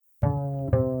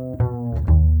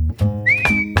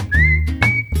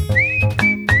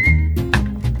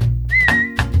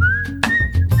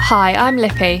Hi, I'm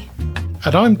Lippy.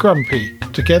 And I'm Grumpy.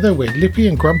 Together we're Lippy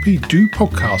and Grumpy Do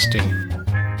Podcasting.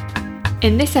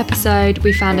 In this episode,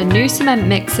 we found a new cement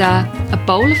mixer, a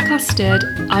bowl of custard,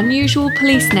 unusual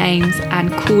police names,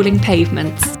 and cooling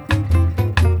pavements.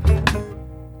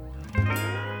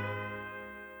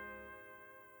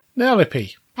 Now,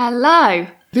 Lippy. Hello.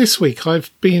 This week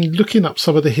I've been looking up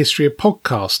some of the history of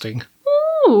podcasting.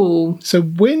 Ooh. So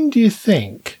when do you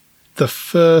think the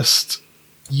first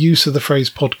use of the phrase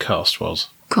podcast was?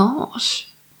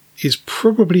 Gosh. It's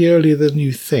probably earlier than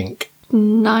you think.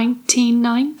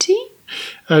 1990?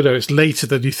 Oh no, it's later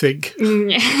than you think.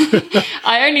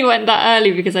 I only went that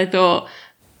early because I thought,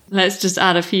 let's just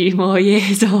add a few more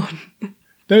years on.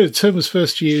 No, the term was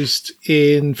first used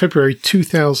in February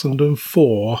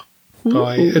 2004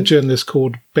 by a journalist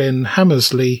called Ben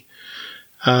Hammersley,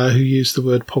 who used the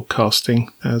word podcasting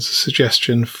as a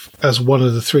suggestion as one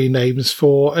of the three names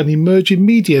for an emerging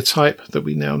media type that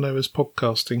we now know as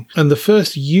podcasting. And the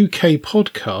first UK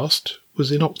podcast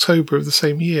was in October of the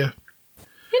same year.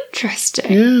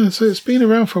 Interesting. Yeah, so it's been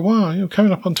around for a while. You're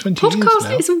coming up on 20 years now.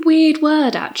 Podcast is a weird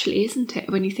word, actually, isn't it,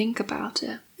 when you think about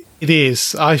it? It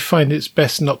is. I find it's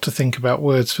best not to think about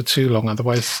words for too long,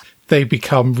 otherwise they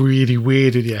become really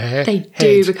weird in your head. They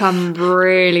do become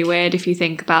really weird if you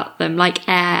think about them, like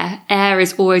air. Air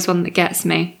is always one that gets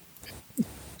me.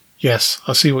 Yes,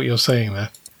 I see what you're saying there.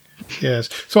 Yes.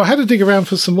 So I had to dig around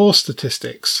for some more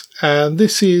statistics, and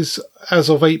this is as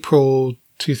of April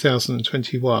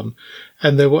 2021,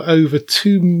 and there were over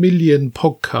 2 million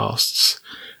podcasts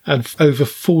and over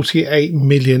 48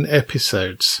 million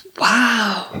episodes.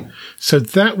 Wow. So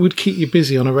that would keep you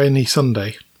busy on a rainy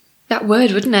Sunday. That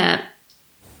would, wouldn't it?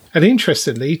 And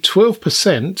interestingly,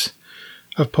 12%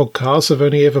 of podcasts have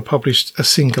only ever published a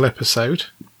single episode.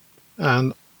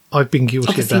 And I've been guilty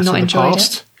Obviously of that in the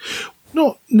past.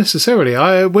 Not necessarily.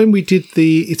 When we did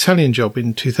the Italian job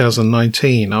in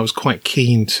 2019, I was quite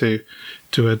keen to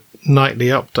do a nightly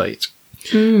update.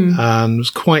 And was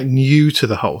quite new to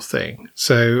the whole thing.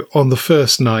 So on the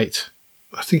first night,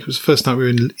 I think it was the first night we were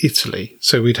in Italy,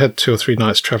 so we'd had 2 or 3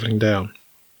 nights travelling down.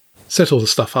 Set all the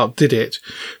stuff up, did it,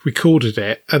 recorded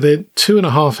it, and then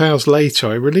 2.5 hours later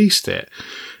I released it.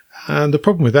 And the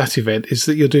problem with that event is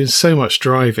that you're doing so much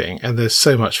driving and there's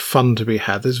so much fun to be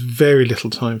had. There's very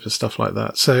little time for stuff like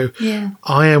that. So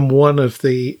I am one of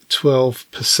the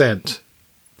 12%.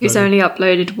 Who's only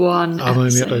uploaded one I've only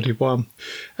uploaded one.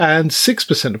 And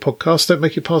 6% of podcasts don't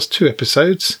make it past 2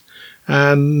 episodes.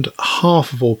 And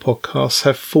half of all podcasts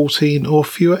have 14 or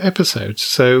fewer episodes.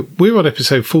 So we're on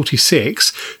episode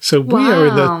 46. So we are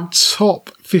in the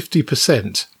top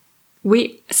 50%.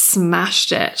 We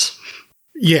smashed it.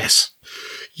 Yes.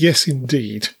 Yes,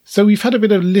 indeed. So we've had a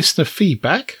bit of listener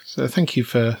feedback. So thank you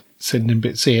for sending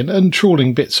bits in and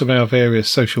trawling bits from our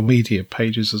various social media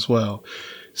pages as well.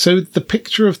 So the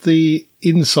picture of the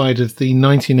inside of the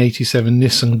 1987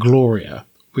 Nissan Gloria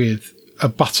with a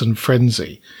button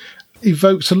frenzy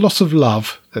evokes a lot of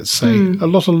love, let's say. A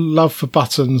lot of love for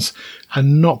buttons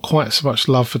and not quite so much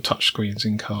love for touchscreens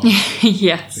in cars.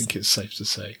 Yes. I think it's safe to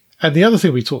say. And the other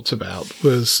thing we talked about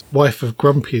was wife of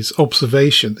Grumpy's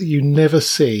observation that you never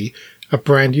see a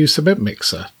brand new cement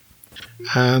mixer.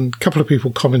 And a couple of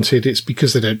people commented it's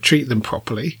because they don't treat them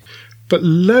properly. But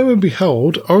lo and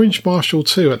behold, Orange Marshall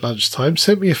 2 at lunchtime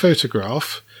sent me a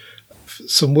photograph,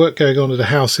 some work going on at a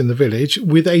house in the village,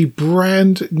 with a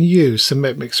brand new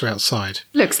cement mixer outside.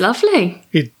 Looks lovely.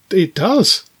 It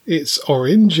does. It's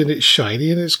orange and it's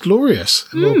shiny and it's glorious.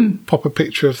 And we'll pop a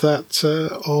picture of that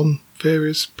on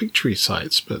various picture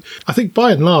sites. But I think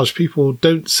by and large, people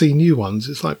don't see new ones.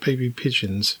 It's like baby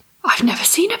pigeons. I've never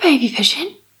seen a baby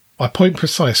pigeon. My point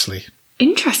precisely.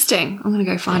 Interesting. I'm going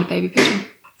to go find a baby pigeon.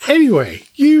 Anyway,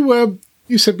 you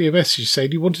sent me a message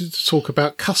saying you wanted to talk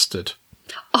about custard.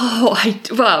 Oh,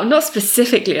 well, not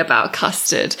specifically about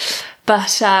custard,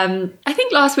 but I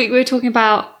think last week we were talking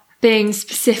about being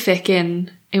specific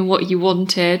in what you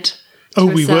wanted. Oh,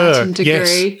 we were. Degree,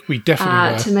 yes, we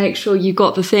definitely were. To make sure you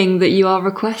got the thing that you are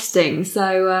requesting.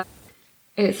 So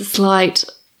it's a slight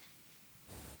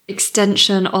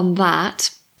extension on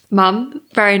that. Mum,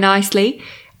 very nicely,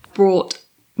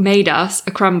 made us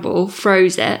a crumble,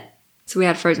 froze it. So we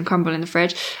had frozen crumble in the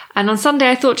fridge. And on Sunday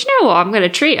I thought, you know what, I'm going to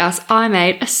treat us. I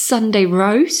made a Sunday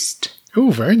roast.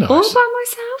 Oh, very nice. All by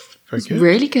myself. Very good.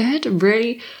 Really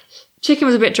good. Chicken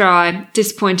was a bit dry.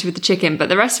 Disappointed with the chicken, but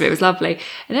the rest of it was lovely.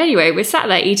 And anyway, we're sat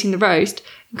there eating the roast.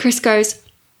 And Chris goes,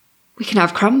 we can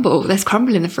have crumble. There's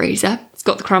crumble in the freezer. It's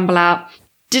got the crumble out.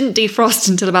 Didn't defrost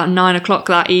until about 9 o'clock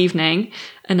that evening.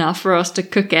 Enough for us to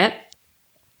cook it.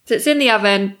 So it's in the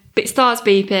oven. It starts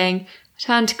beeping. I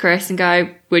turn to Chris and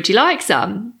go, would you like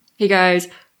some? He goes,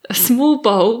 a small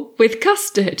bowl with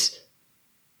custard.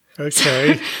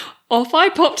 Okay. Off I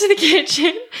pop to the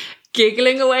kitchen,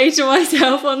 giggling away to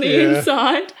myself on the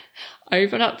inside.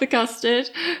 Open up the custard,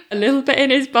 a little bit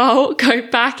in his bowl, go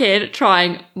back in,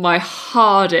 trying my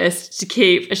hardest to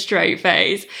keep a straight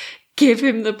face, give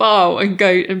him the bowl and go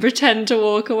and pretend to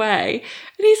walk away.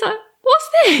 And he's like, what's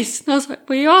this? And I was like,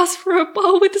 well, you asked for a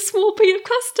bowl with a small piece of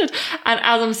custard. And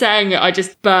as I'm saying it, I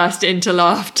just burst into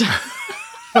laughter.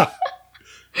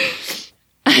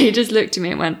 And he just looked at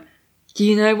me and went,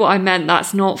 you know what I meant?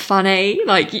 That's not funny.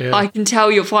 Like, I can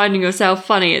tell you're finding yourself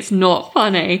funny. It's not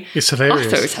funny. It's hilarious. I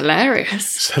thought it was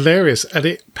hilarious. It's hilarious. And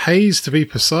it pays to be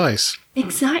precise.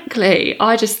 Exactly.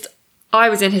 I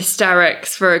was in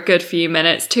hysterics for a good few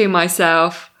minutes to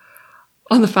myself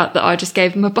on the fact that I just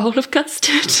gave him a bowl of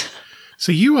custard.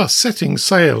 So you are setting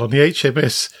sail on the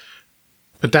HMS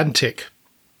Pedantic.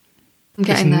 I'm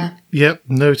getting there. Yep,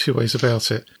 no two ways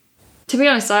about it. To be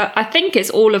honest, I think it's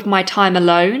all of my time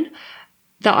alone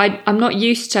that I'm not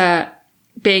used to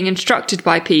being instructed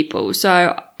by people.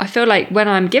 So I feel like when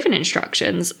I'm given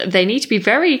instructions, they need to be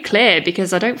very clear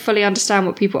because I don't fully understand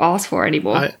what people ask for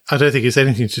anymore. I don't think it's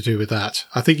anything to do with that.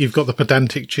 I think you've got the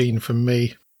pedantic gene from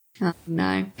me. Oh,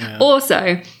 no. Yeah.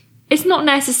 Also, it's not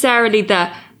necessarily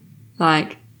that,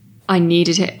 like, I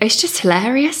needed it. It's just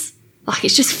hilarious. Like,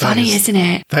 it's just funny, isn't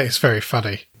it? That is very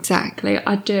funny. Exactly.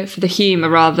 I'd do it for the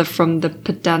humour rather from the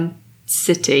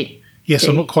pedanticity. Yes,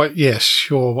 I'm not quite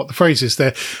sure what the phrase is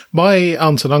there. My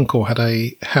aunt and uncle had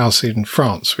a house in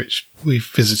France, which we've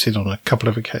visited on a couple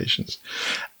of occasions.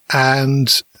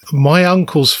 And my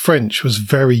uncle's French was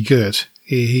very good.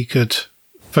 He could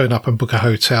phone up and book a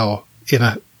hotel in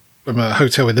a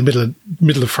hotel in the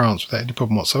middle of France without any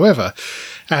problem whatsoever.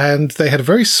 And they had a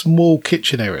very small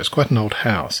kitchen area. It was quite an old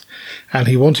house. And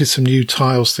he wanted some new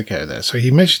tiles to go there. So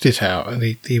he measured it out and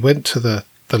he went to the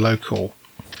local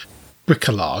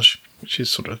bricolage, which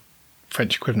is sort of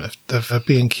French equivalent of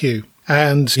B&Q.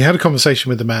 And he had a conversation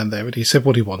with the man there and he said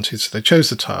what he wanted. So they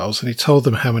chose the tiles and he told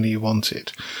them how many he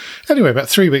wanted. Anyway, about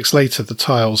 3 weeks later, the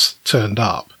tiles turned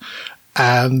up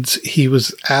and he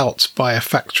was out by a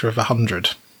factor of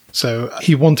 100. So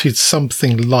he wanted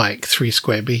something like 3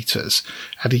 square metres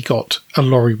and he got a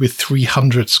lorry with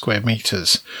 300 square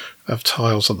metres of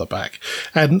tiles on the back.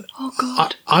 And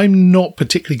I'm not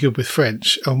particularly good with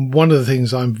French. And one of the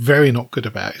things I'm very not good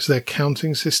about is their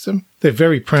counting system. They're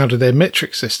very proud of their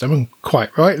metric system, and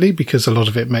quite rightly, because a lot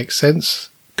of it makes sense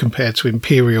compared to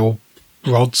imperial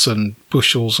rods and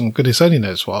bushels and goodness only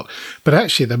knows what. But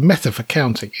actually the method for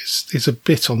counting is a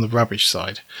bit on the rubbish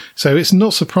side. So it's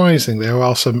not surprising there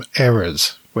are some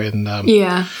errors when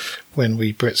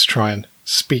we Brits try and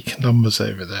speak numbers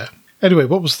over there. Anyway,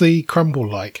 what was the crumble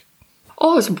like?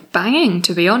 Oh, it was banging,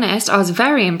 to be honest. I was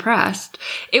very impressed.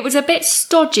 It was a bit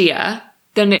stodgier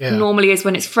than it normally is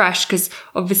when it's fresh, because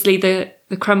obviously the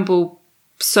crumble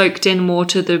soaked in more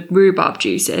to the rhubarb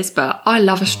juices, but I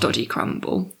love a stodgy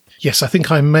crumble. Yes, I think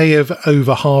I may have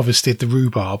over-harvested the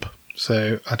rhubarb,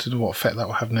 so I don't know what effect that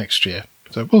will have next year.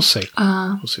 So we'll see.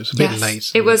 We'll see. It's a bit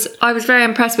late. I was very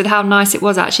impressed with how nice it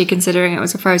was, actually, considering it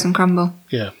was a frozen crumble.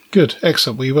 Yeah, good.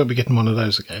 Excellent. Well, you won't be getting one of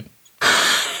those again.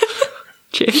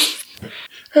 Cheers.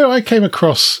 I came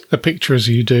across a picture, as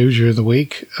you do during the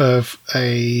week, of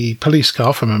a police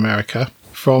car from America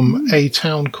from a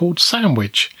town called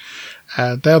Sandwich.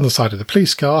 Down the side of the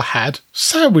police car had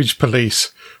Sandwich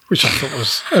Police, which I thought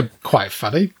was quite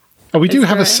funny. And we do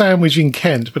have a Sandwich in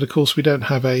Kent, but of course we don't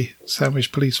have a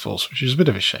Sandwich Police Force, which is a bit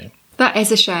of a shame. That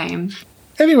is a shame.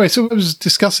 Anyway, so I was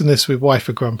discussing this with Wife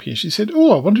of Grumpy, and she said, I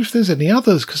wonder if there's any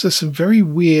others, because there's some very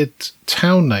weird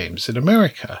town names in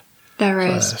America. There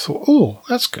is. So I thought,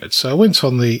 that's good. So I went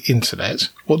on the internet.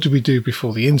 What did we do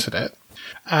before the internet?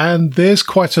 And there's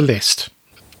quite a list.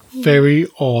 Very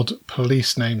odd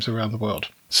police names around the world.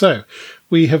 So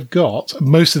we have got,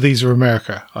 most of these are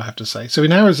America, I have to say. So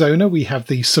in Arizona, we have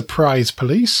the Surprise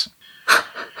Police.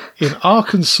 In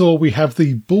Arkansas, we have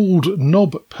the Bald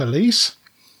Knob Police.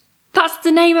 That's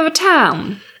the name of a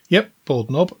town? Yep,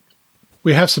 Bald Knob.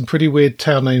 We have some pretty weird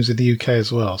town names in the UK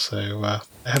as well, so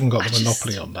they haven't got the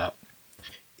monopoly on that.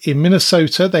 In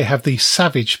Minnesota, they have the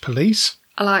Savage Police.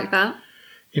 I like that.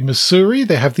 In Missouri,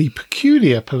 they have the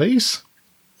Peculiar Police.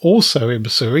 Also in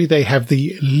Missouri, they have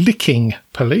the Licking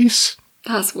Police.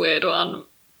 That's a weird one.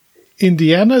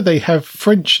 Indiana, they have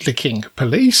French Licking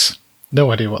Police.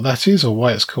 No idea what that is or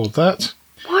why it's called that.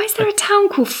 Why is there a town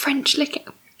called French Licking?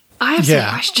 I have some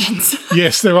questions.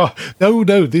 Yes, there are. No,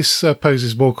 this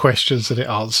poses more questions than it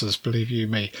answers, believe you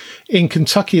me. In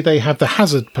Kentucky, they have the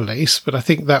Hazard Police, but I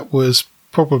think that was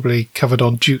probably covered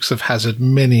on Dukes of Hazzard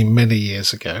many, many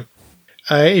years ago.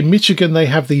 In Michigan, they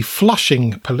have the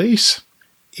Flushing Police.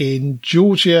 In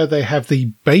Georgia, they have the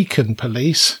Bacon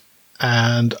Police.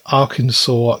 And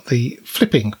Arkansas, the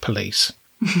Flipping Police.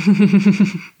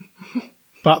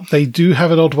 But they do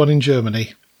have an odd one in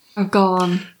Germany. Oh, go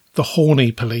on. The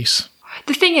Horny Police.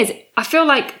 The thing is, I feel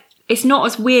like it's not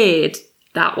as weird,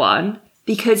 that one,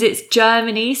 because it's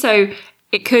Germany, so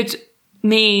it could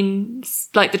mean,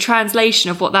 like, the translation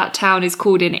of what that town is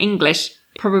called in English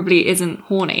probably isn't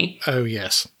horny. Oh,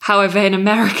 yes. However, in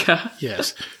America...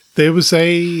 Yes. There was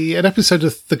an episode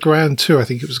of the Grand Tour, I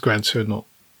think it was Grand Tour, not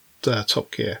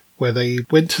Top Gear, where they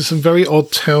went to some very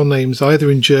odd town names,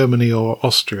 either in Germany or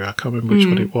Austria. I can't remember which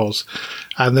one it was.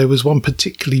 And there was one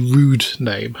particularly rude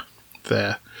name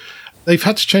there. They've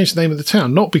had to change the name of the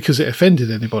town, not because it offended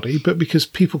anybody, but because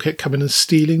people kept coming and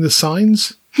stealing the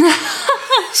signs.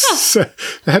 So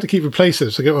they had to keep replacing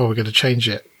them. So go, we're going to change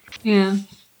it. Yeah.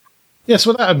 Yes,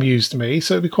 well, that amused me.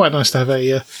 So it'd be quite nice to have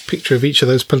a picture of each of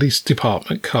those police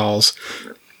department cars.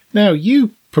 Now,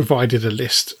 you provided a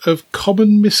list of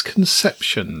common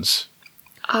misconceptions,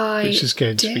 which is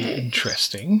going to be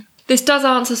interesting. This does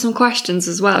answer some questions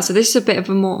as well. So this is a bit of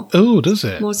a more... Oh, does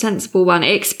it? More sensible one.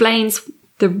 It explains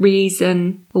the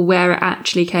reason or where it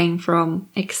actually came from,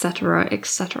 etc.,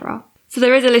 etc. So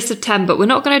there is a list of 10, but we're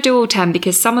not going to do all 10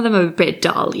 because some of them are a bit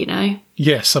dull, you know?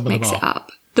 Yes, some of them Mix are. it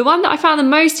up. The one that I found the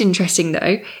most interesting,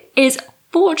 though, is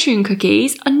fortune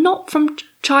cookies are not from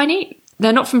Chinese.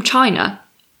 They're not from China.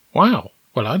 Wow.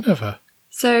 Well, I never.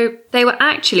 So they were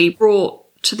actually brought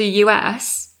to the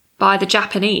US by the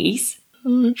Japanese.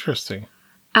 Oh, interesting.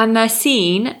 And they're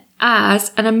seen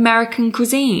as an American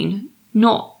cuisine,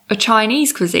 not a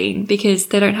Chinese cuisine, because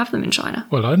they don't have them in China.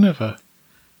 Well, I never.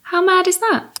 How mad is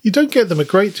that? You don't get them a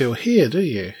great deal here, do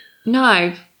you?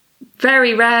 No,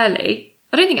 very rarely.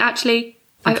 I don't think actually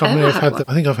I've ever had one.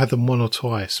 I think I've had them one or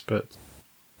twice, but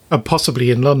and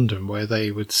possibly in London where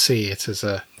they would see it as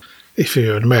if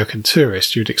you're an American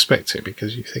tourist, you'd expect it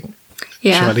because you think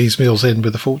Chinese meals in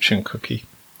with a fortune cookie.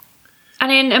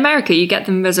 And in America, you get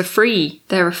them as they're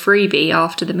a freebie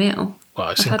after the meal. Well,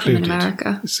 it's I've included. had them in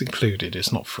America. It's included,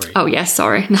 it's not free. Oh, yes,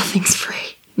 sorry. Nothing's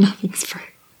free. Nothing's free.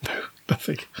 No,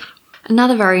 nothing.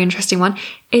 Another very interesting one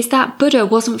is that Buddha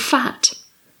wasn't fat.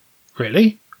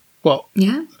 Really? Well,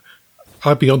 yeah.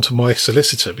 I'd be on to my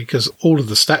solicitor because all of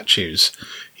the statues,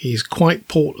 he's quite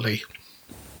portly.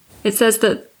 It says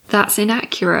that that's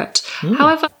inaccurate.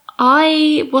 However,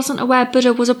 I wasn't aware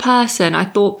Buddha was a person. I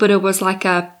thought Buddha was like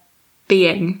a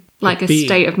being, like a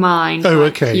state of mind. Oh,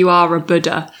 like okay. You are a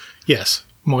Buddha. Yes,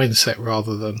 mindset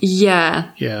rather than...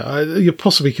 Yeah. Yeah, you're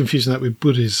possibly confusing that with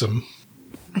Buddhism.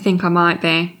 I think I might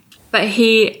be. But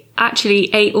he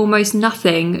actually ate almost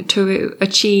nothing to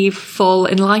achieve full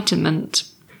enlightenment.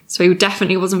 So he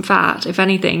definitely wasn't fat. If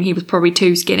anything, he was probably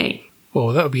too skinny. Well,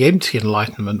 that would be empty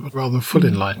enlightenment rather than full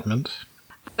enlightenment.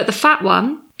 But the fat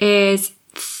one is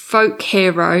folk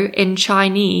hero in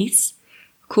Chinese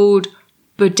called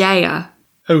Buddha.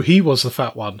 Oh, he was the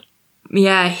fat one.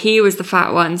 Yeah, he was the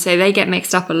fat one. So they get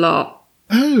mixed up a lot.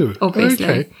 Oh, obviously.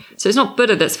 Okay. So it's not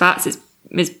Buddha that's fat.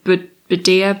 It's Buddha.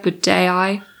 Buddha.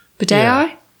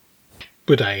 Yeah.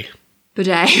 Buddha.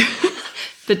 Buddha.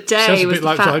 Buddha Sounds a was bit the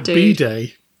like fat dude.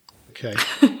 B-Day. Okay.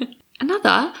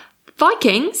 Another,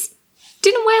 Vikings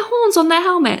didn't wear horns on their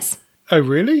helmets. Oh,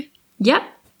 really? Yep,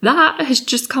 that has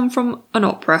just come from an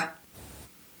opera.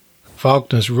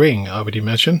 Wagner's Ring, I would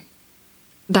imagine.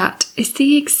 That is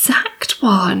the exact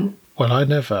one. Well, I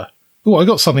never. Oh, I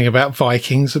got something about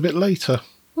Vikings a bit later.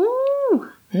 Ooh.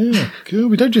 Yeah, cool.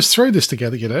 We don't just throw this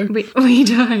together, you know. We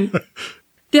don't.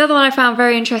 The other one I found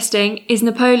very interesting is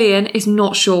Napoleon is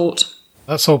not short.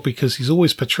 That's odd because he's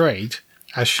always portrayed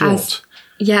as short.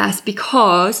 Yes,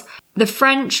 because the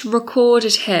French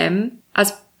recorded him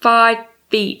as 5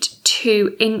 feet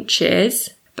 2 inches,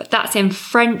 but that's in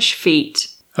French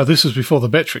feet. Oh, this was before the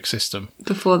metric system.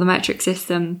 Before the metric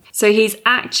system. So he's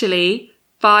actually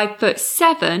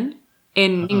 5'7"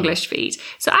 in English feet.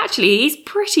 So actually he's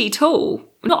pretty tall.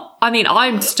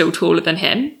 I'm still taller than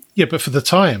him. Yeah, but for the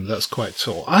time, that's quite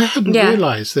tall. I hadn't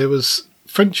realised there was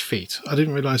French feet. I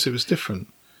didn't realise it was different.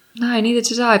 No, neither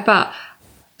did I. But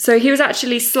so he was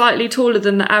actually slightly taller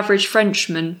than the average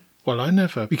Frenchman. Well, I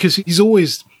never, because he's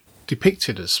always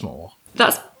depicted as small.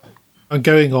 I'm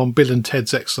going on Bill and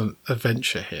Ted's Excellent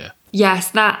Adventure here. Yes,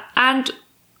 that. And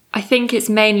I think it's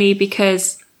mainly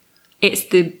because it's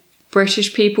the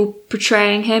British people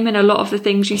portraying him in a lot of the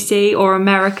things you see, or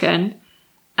American,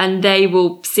 and they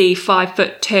will see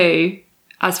 5'2"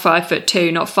 as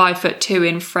 5'2", not 5'2"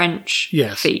 in French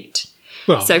feet.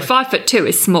 Well, so 5'2"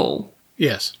 is small.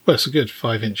 Yes, well, it's a good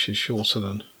 5 inches shorter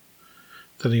than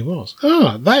than he was.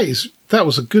 Ah, that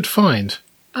was a good find.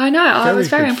 I know. I was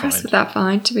very good impressed find. with that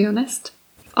find, to be honest.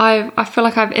 I feel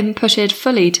like I've inputted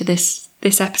fully to this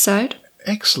episode.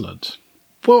 Excellent.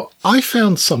 Well, I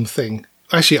found something.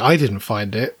 Actually, I didn't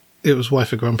find it. It was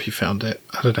Wife of Grumpy found it.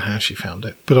 I don't know how she found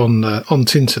it, but on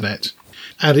Tinternet.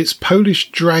 And it's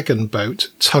Polish dragon boat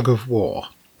tug of war.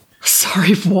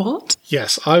 Sorry, what?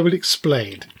 Yes, I will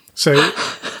explain. So,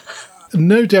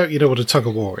 no doubt you know what a tug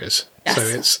of war is. Yes. So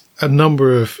it's a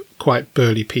number of quite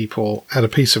burly people and a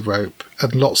piece of rope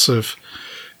and lots of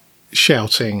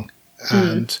shouting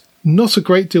and not a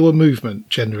great deal of movement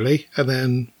generally. And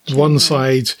then one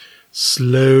side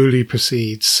slowly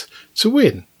proceeds to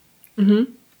win.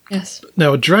 Mm-hmm. Yes.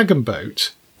 Now, a dragon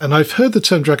boat, and I've heard the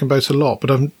term dragon boat a lot,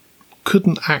 but I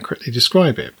couldn't accurately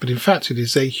describe it. But in fact, it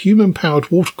is a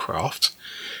human-powered watercraft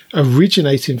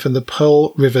originating from the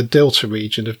Pearl River Delta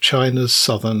region of China's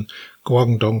southern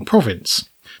Guangdong province.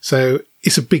 So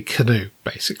it's a big canoe,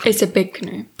 basically. It's a big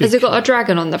canoe. Has it got a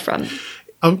dragon on the front?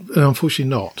 Unfortunately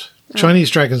not. Chinese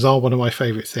dragons are one of my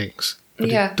favourite things, but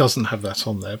Yeah. it doesn't have that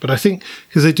on there. But I think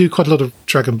because they do quite a lot of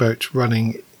dragon boat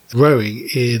rowing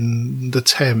in the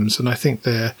Thames, and I think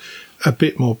they're a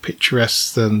bit more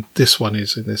picturesque than this one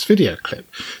is in this video clip.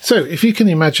 So if you can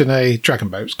imagine a dragon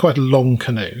boat, it's quite a long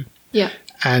canoe, Yeah.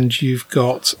 and you've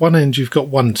got one end, you've got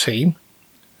one team,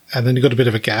 and then you've got a bit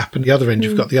of a gap, and the other end,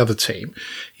 you've got the other team.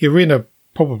 You're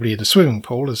probably in a swimming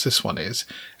pool, as this one is,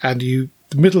 and the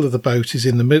middle of the boat is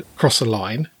in the across a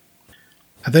line,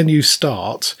 and then you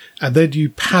start, and then you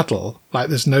paddle like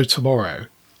there's no tomorrow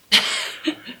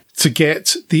to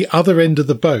get the other end of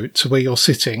the boat to where you're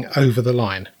sitting over the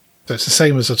line. So it's the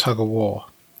same as a tug of war.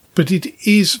 But it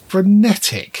is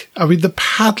frenetic. I mean, the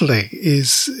paddling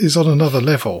is on another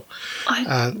level.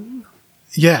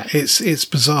 Yeah, it's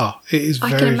bizarre. It is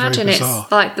very, I can imagine very bizarre.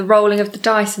 it's like the rolling of the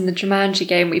dice in the Jumanji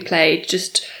game we played.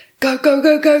 Just go, go,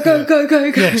 go, go, go, go,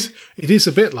 go, go. Yes, it is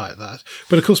a bit like that.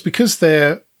 But of course, because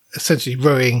they're essentially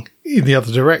rowing in the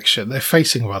other direction, they're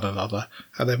facing one another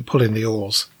and then pulling the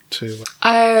oars to...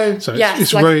 Oh, So yes,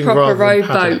 it's like rowing a proper rather than rowboat.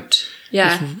 paddling.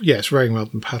 Yeah. It's rowing rather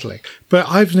than paddling. But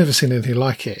I've never seen anything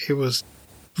like it. It was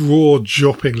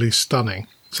jaw-droppingly stunning.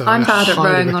 So I'm I bad at highly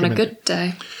rowing on a recommend good it.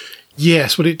 day.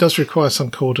 Yes, but it does require some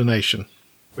coordination.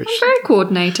 Which, I'm very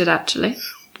coordinated, actually.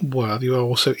 well, you are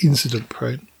also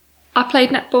incident-prone. I played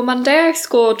netball Monday. I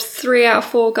scored 3 out of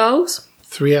 4 goals.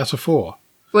 3 out of 4.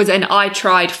 And I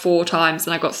tried 4 times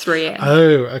and I got 3 in.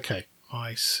 Oh, okay.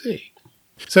 I see.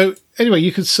 So, anyway,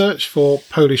 you can search for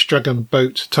Polish Dragon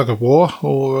Boat Tug of War,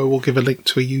 or we'll give a link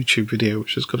to a YouTube video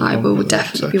which has got a I long will with it.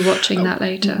 definitely be watching that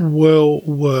later. Well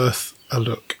worth a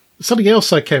look. Something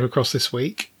else I came across this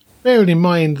week, bearing in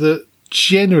mind that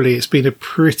generally it's been a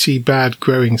pretty bad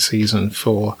growing season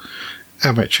for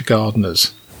amateur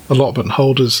gardeners, allotment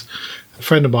holders. A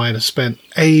friend of mine has spent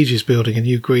ages building a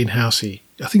new greenhouse. I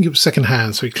think it was second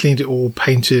hand, so he cleaned it all,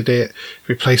 painted it,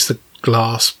 replaced the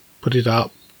glass, put it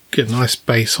up, get a nice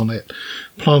base on it,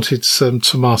 planted some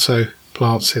tomato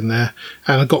plants in there,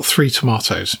 and I got 3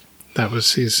 tomatoes. That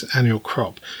was his annual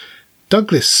crop.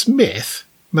 Douglas Smith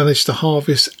managed to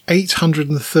harvest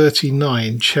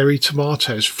 839 cherry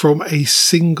tomatoes from a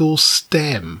single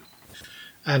stem,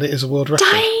 and it is a world record.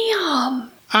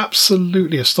 Damn!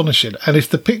 Absolutely astonishing. And if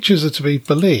the pictures are to be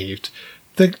believed,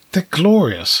 they're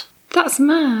glorious. That's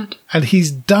mad. And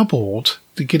he's doubled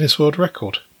the Guinness World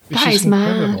Record, which That is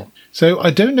mad. So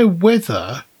I don't know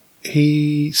whether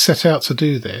he set out to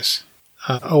do this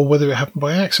or whether it happened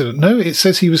by accident. No, it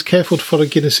says he was careful to follow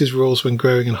Guinness's rules when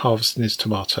growing and harvesting his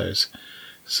tomatoes.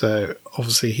 So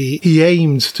obviously he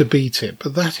aimed to beat it,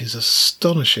 but that is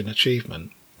astonishing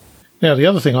achievement. Now, the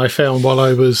other thing I found while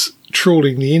I was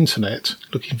trawling the internet,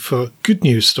 looking for good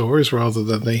news stories rather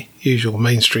than the usual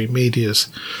mainstream media's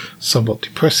somewhat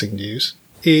depressing news,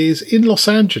 is in Los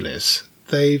Angeles,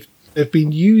 they've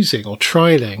been using or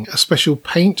trialling a special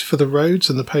paint for the roads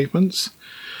and the pavements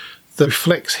that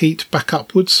reflects heat back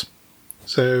upwards.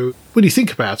 So when you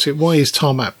think about it, why is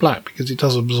tarmac black? Because it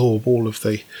does absorb all of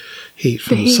the heat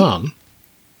from the sun.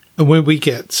 And when we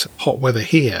get hot weather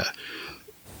here,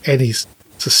 any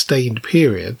sustained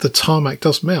period, the tarmac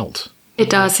does melt. It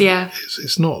does, yeah.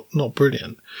 It's not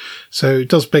brilliant. So it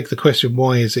does beg the question,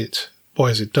 why is it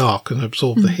dark and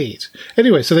absorb the heat?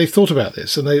 Anyway, so they've thought about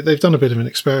this, and they've done a bit of an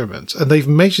experiment, and they've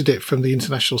measured it from the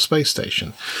International Space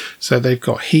Station. So they've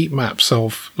got heat maps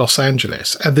of Los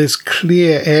Angeles, and there's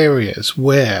clear areas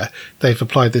where they've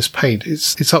applied this paint.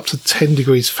 It's up to 10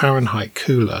 degrees Fahrenheit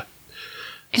cooler.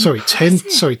 Sorry, 10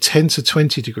 to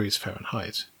 20 degrees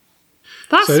Fahrenheit.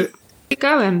 That's So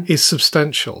going. it's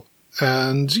substantial.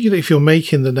 And, if you're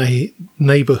making the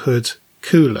neighbourhood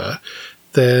cooler,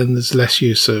 then there's less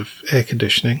use of air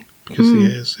conditioning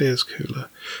because the air's cooler.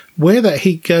 Where that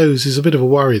heat goes is a bit of a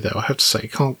worry, though, I have to say.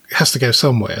 It has to go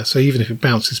somewhere. So even if it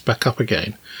bounces back up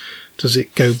again, does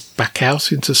it go back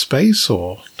out into space,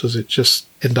 or does it just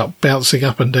end up bouncing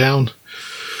up and down?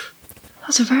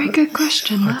 That's a very good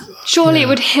question. Surely it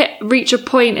would reach a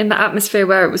point in the atmosphere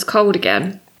where it was cold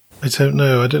again. I don't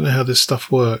know. I don't know how this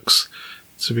stuff works,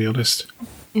 to be honest.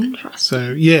 Interesting.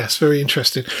 So, yes, very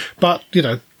interesting. But,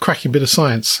 cracking bit of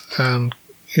science and,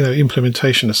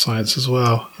 implementation of science as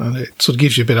well. And it sort of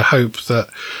gives you a bit of hope that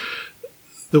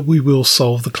we will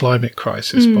solve the climate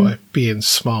crisis by being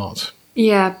smart.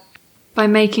 Yeah, by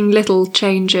making little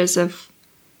changes of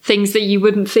things that you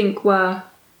wouldn't think were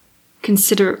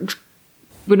considered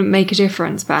wouldn't make a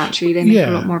difference, but actually they make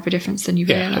a lot more of a difference than you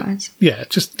realise. Yeah,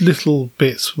 just little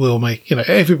bits will make,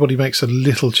 everybody makes a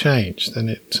little change, then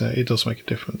it does make a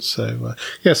difference. So,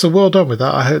 so well done with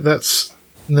that. I hope that's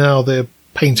now they're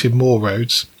painting more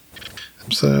roads.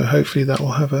 So hopefully that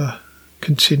will have a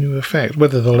continual effect.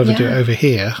 Whether they'll ever do it over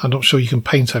here, I'm not sure you can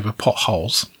paint over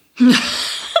potholes. I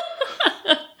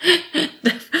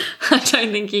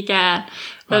don't think you can.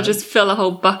 They'll just fill a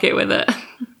whole bucket with it.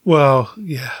 Well,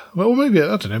 yeah. Well, maybe,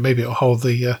 I don't know, maybe it'll hold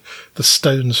the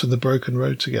stones from the broken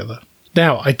road together.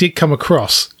 Now, I did come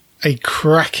across a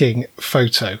cracking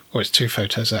photo, or it's two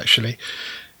photos actually,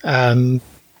 and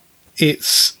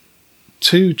it's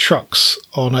two trucks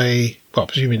on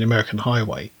presumably an American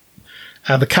highway,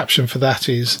 and the caption for that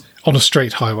is, on a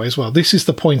straight highway as well. This is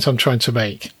the point I'm trying to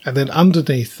make. And then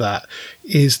underneath that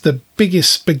is the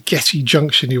biggest spaghetti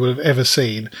junction you would have ever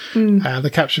seen. And the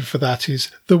caption for that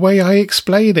is, the way I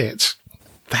explain it.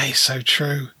 That is so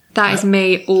true. That is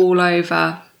me all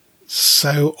over.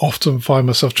 So often find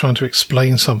myself trying to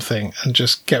explain something and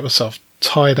just get myself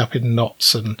tied up in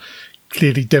knots and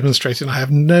clearly demonstrating I have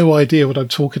no idea what I'm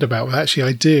talking about. Well, actually,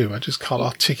 I do. I just can't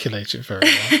articulate it very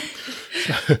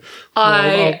well.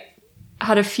 I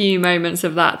had a few moments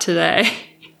of that today.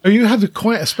 Oh, you had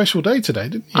quite a special day today,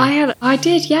 didn't you? I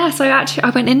did, yes. I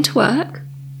went into work.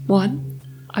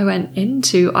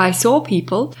 I saw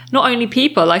people. Not only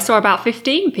people, I saw about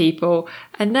 15 people.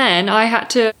 And then I had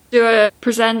to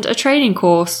present a training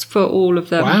course for all of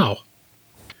them. Wow.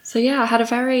 So yeah, I had a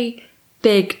very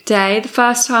big day. The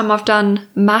first time I've done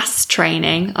mass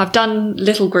training. I've done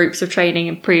little groups of training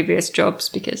in previous jobs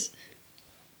because...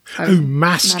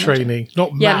 mass training,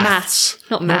 not maths. Yeah, maths.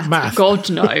 Not math. God,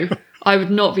 no. I would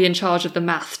not be in charge of the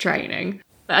math training.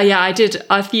 But I did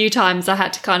a few times. I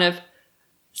had to kind of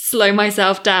slow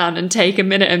myself down and take a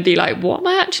minute and be like, what am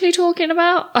I actually talking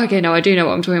about? Okay, no, I do know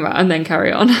what I'm talking about, and then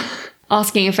carry on.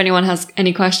 Asking if anyone has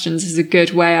any questions is a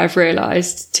good way, I've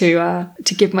realised, to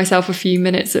give myself a few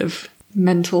minutes of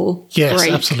mental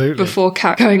break absolutely. Before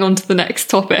going on to the next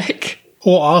topic.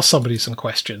 Or ask somebody some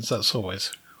questions. That's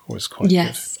always quite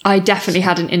good. I definitely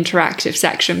had an interactive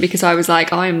section because I was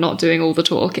like, I am not doing all the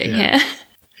talking here.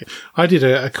 I did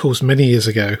a course many years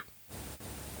ago,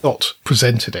 not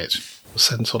presented it,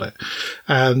 sent on it,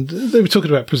 and they were talking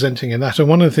about presenting and that, and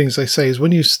one of the things they say is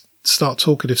when you start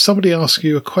talking, if somebody asks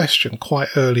you a question quite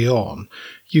early on,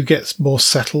 you get more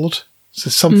settled. So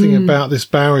there's something about this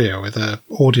barrier with an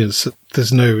audience that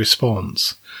there's no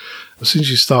response. As soon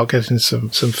as you start getting some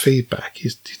feedback,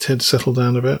 you tend to settle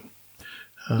down a bit.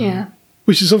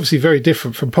 Which is obviously very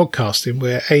different from podcasting,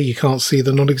 where A, you can't see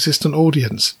the non-existent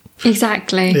audience.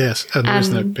 Exactly. Yes, and there is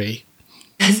no B.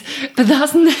 But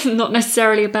that's not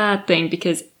necessarily a bad thing,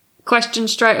 because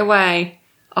questions straight away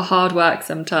are hard work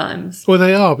sometimes. Well,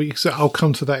 they are, but I'll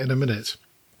come to that in a minute.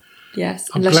 Yes.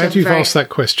 I'm glad you've asked that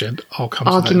question. I'll come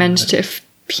to that. Argumentative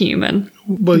human.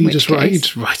 Well, you just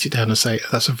write it down and say,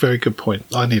 that's a very good point.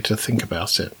 I need to think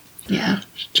about it. Yeah.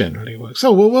 Which generally works.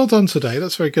 Oh, well done today.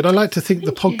 That's very good. I like to think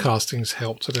the podcasting's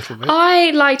helped a little bit.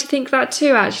 I like to think that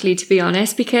too, actually, to be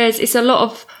honest, because it's a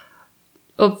lot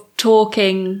of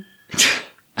talking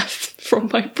from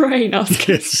my brain.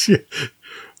 Yes, yeah.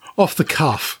 Off the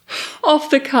cuff.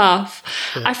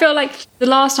 Yeah. I feel like the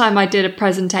last time I did a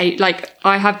presentation, like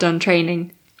I have done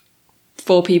training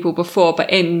for people before, but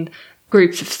in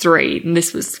groups of 3, and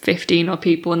this was 15 odd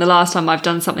people. And the last time I've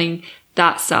done something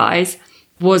that size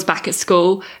was back at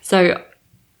school. So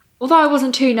although I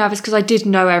wasn't too nervous because I did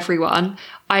know everyone,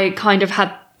 I kind of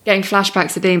had getting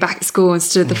flashbacks of being back at school and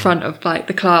stood at the front of like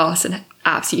the class and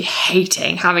absolutely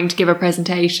hating having to give a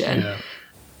presentation. Yeah.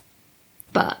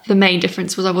 But the main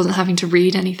difference was I wasn't having to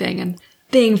read anything, and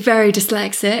being very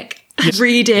dyslexic,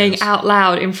 reading out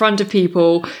loud in front of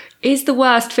people is the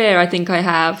worst fear I think I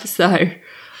have. So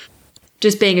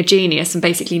just being a genius and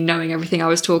basically knowing everything I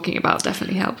was talking about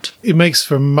definitely helped. It makes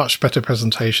for a much better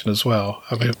presentation as well.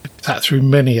 I mean, I've sat through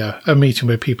many a meeting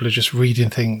where people are just reading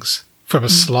things from a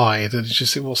slide, and it's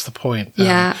just, what's the point?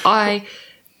 Yeah,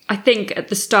 I think at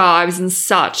the start I was in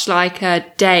such like a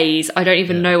daze. I don't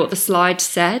even know what the slide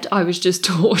said. I was just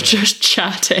just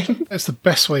chatting. That's the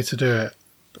best way to do it.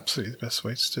 Absolutely the best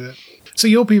way to do it. So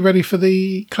you'll be ready for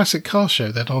the Classic Car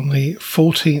Show then on the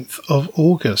 14th of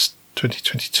August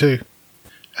 2022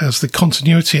 as the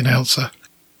continuity announcer.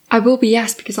 I will be,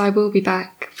 yes, because I will be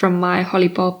back from my Holly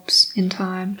Bobs in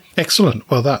time. Excellent.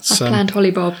 Well, that's... I've planned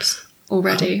Holly Bobs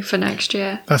already for next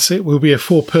year. That's it. We'll be a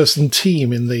 4-person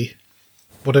team in the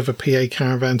whatever PA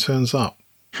caravan turns up.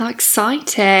 How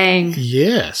exciting.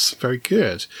 Yes, very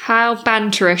good. How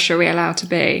banterish are we allowed to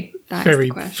be? That is the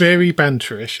question. Very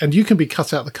banterish. And you can be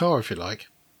cut out of the car if you like.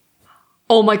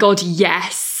 Oh my God,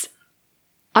 yes.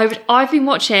 I've been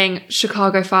watching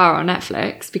Chicago Fire on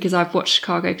Netflix because I've watched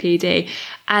Chicago PD,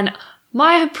 and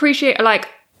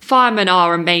firemen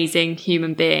are amazing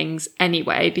human beings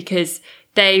anyway, because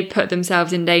they put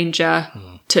themselves in danger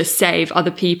to save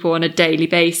other people on a daily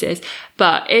basis.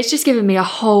 But it's just given me a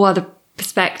whole other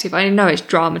perspective. I know it's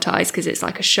dramatized because it's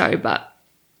like a show, but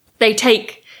they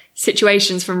take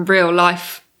situations from real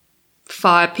life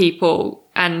fire people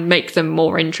and make them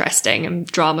more interesting and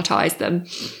dramatize them.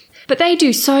 But they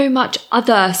do so much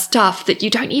other stuff that you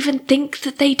don't even think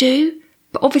that they do.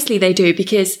 But obviously they do,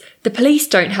 because the police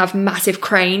don't have massive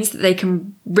cranes that they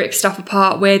can rip stuff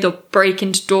apart with or break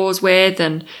into doors with,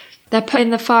 and they're putting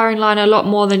the firing line a lot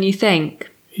more than you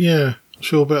think. Yeah,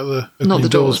 sure about the not the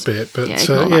doors bit, but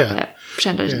ignore that bit.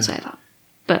 Pretend I didn't say that.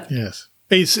 But yes,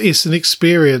 it's an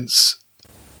experience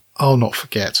I'll not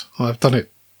forget. I've done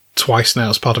it twice now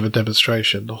as part of a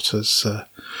demonstration, not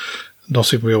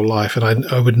in real life, and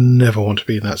I would never want to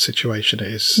be in that situation.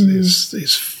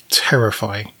 It's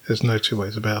terrifying. There's no two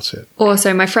ways about it.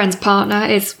 Also, my friend's partner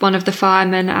is one of the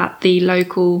firemen at the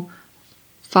local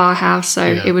firehouse, so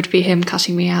it would be him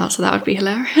cutting me out, so that would be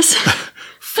hilarious.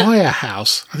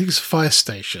 Firehouse? I think it's a fire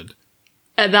station.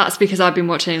 And that's because I've been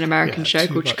watching an American show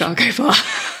called Chicago Fire.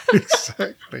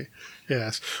 Exactly.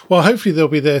 Yes. Well, hopefully they'll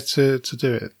be there to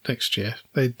do it next year.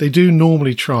 They do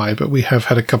normally try, but we have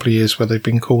had a couple of years where they've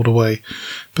been called away.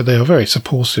 But they are very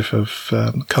supportive of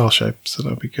the car show, so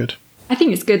that'll be good. I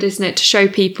think it's good, isn't it, to show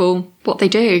people what they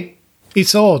do?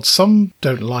 It's odd. Some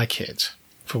don't like it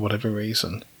for whatever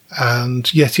reason.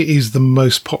 And yet it is the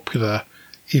most popular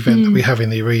event that we have in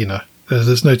the arena.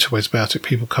 There's no two ways about it.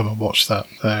 People come and watch that.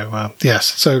 So, yes,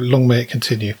 so long may it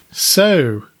continue.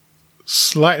 So,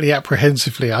 slightly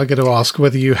apprehensively, I'm going to ask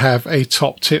whether you have a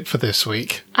top tip for this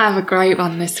week. I have a great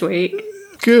one this week.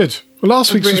 Good. Well,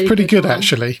 last week's was pretty good,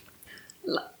 actually.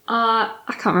 I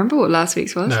can't remember what last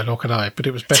week's was. No, nor can I, but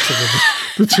it was better than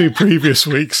the 2 previous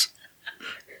weeks.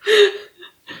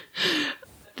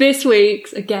 This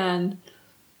week's, again,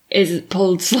 is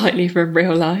pulled slightly from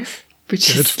real life,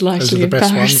 which is slightly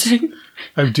embarrassing.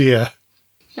 Oh dear.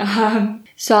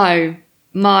 So,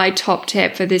 my top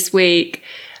tip for this week.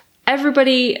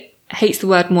 Everybody hates the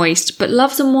word moist, but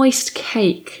loves a moist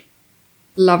cake.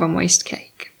 Love a moist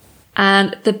cake.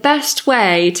 And the best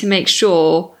way to make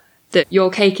sure that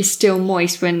your cake is still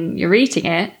moist when you're eating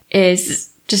it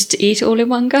is just to eat it all in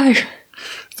one go.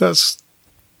 That's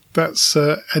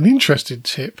an interesting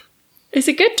tip. It's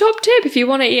a good top tip. If you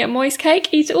want to eat a moist cake,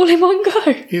 eat it all in one go.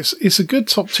 It's a good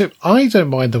top tip. I don't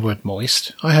mind the word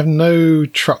moist. I have no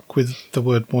truck with the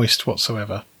word moist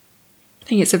whatsoever. I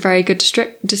think it's a very good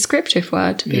descriptive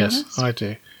word, to be honest. Yes, I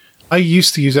do. I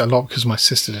used to use it a lot because my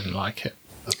sister didn't like it.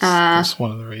 That's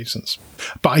one of the reasons.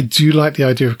 But I do like the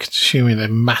idea of consuming a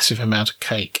massive amount of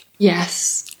cake.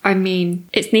 Yes. I mean,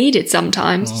 it's needed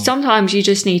sometimes. Sometimes you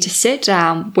just need to sit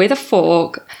down with a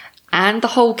fork and the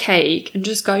whole cake and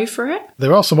just go for it.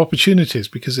 There are some opportunities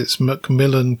because it's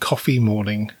Macmillan coffee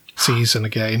morning season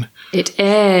again. It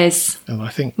is. And I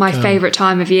think my favourite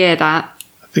time of year, that.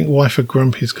 I think Wife of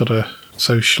Grumpy's got a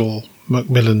social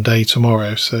Macmillan Day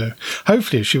tomorrow, so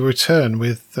hopefully she'll return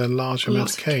with a large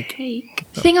amount of cake.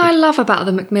 The thing I love about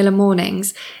the Macmillan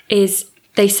mornings is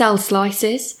they sell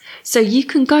slices, so you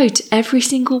can go to every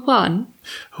single one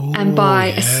and buy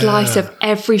a slice of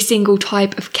every single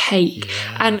type of cake.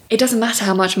 And it doesn't matter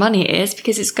how much money it is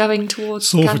because it's going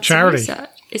towards cancer charity. Research.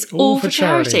 It's all for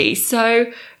charity.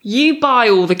 So you buy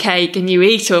all the cake and you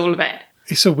eat all of it.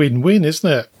 It's a win-win, isn't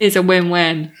it? It's a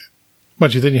win-win.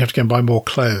 Mind you, then you have to go and buy more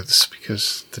clothes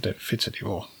because they don't fit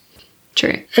anymore.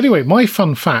 True. Anyway, my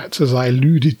fun fact, as I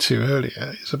alluded to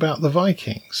earlier, is about the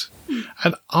Vikings.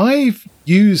 And I've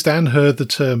used and heard the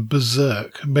term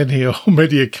berserk on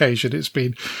many occasions. It's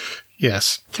been,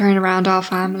 Yes. Thrown around our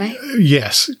family.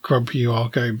 Yes, Grumpy, you are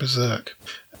going berserk.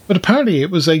 But apparently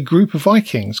it was a group of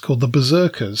Vikings called the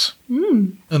Berserkers.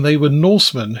 And they were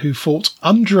Norsemen who fought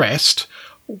undressed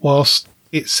whilst,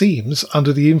 it seems,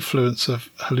 under the influence of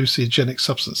hallucinogenic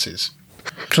substances.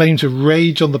 Claimed to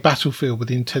rage on the battlefield with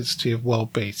the intensity of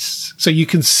wild beasts. So you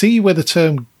can see where the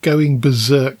term going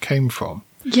berserk came from.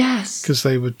 Yes. Because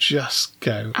they would just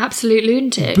go Absolute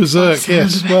lunatic. berserk,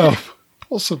 yes, well,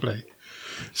 possibly.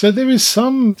 So there is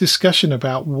some discussion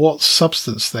about what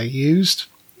substance they used.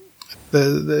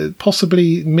 They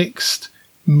possibly mixed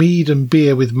mead and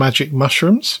beer with magic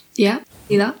mushrooms. Yeah,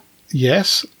 see that?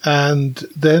 Yes, and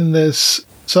then there's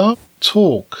some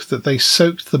talk that they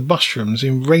soaked the mushrooms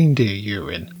in reindeer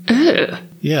urine. Ugh.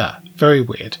 Yeah, very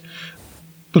weird.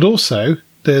 But also,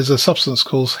 there's a substance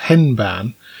called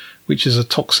henbane, which is a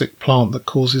toxic plant that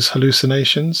causes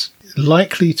hallucinations,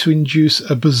 likely to induce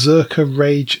a berserker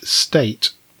rage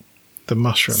state, the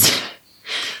mushrooms.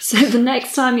 So the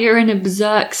next time you're in a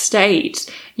berserk state,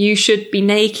 you should be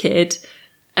naked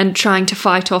and trying to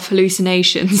fight off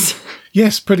hallucinations.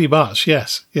 Yes, pretty much,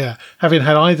 yes. Yeah, having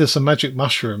had either some magic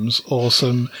mushrooms or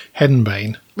some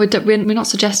henbane. We're not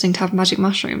suggesting to have magic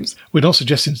mushrooms. We're not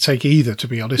suggesting to take either, to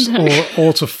be honest,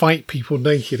 or to fight people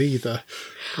naked either.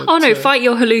 But, Oh no, fight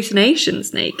your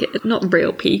hallucinations naked, not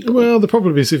real people. well, the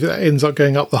problem is if that ends up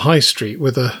going up the high street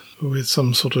with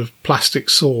some sort of plastic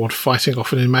sword fighting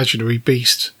off an imaginary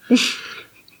beast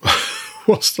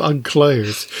whilst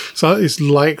unclothed. So it's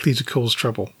likely to cause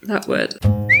trouble. That would.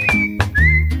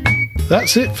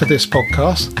 That's it for this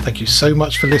podcast. Thank you so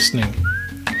much for listening.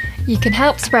 You can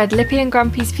help spread Lippy and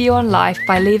Grumpy's view on life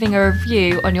by leaving a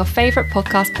review on your favourite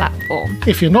podcast platform.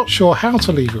 If you're not sure how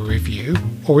to leave a review,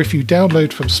 or if you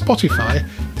download from Spotify,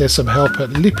 there's some help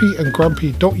at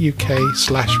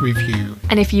lippyandgrumpy.uk/review.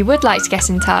 And if you would like to get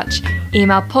in touch,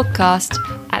 email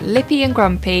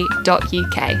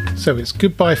podcast@lippyandgrumpy.uk. So it's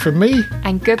goodbye from me.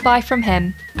 And goodbye from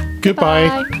him. Goodbye.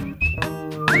 Bye.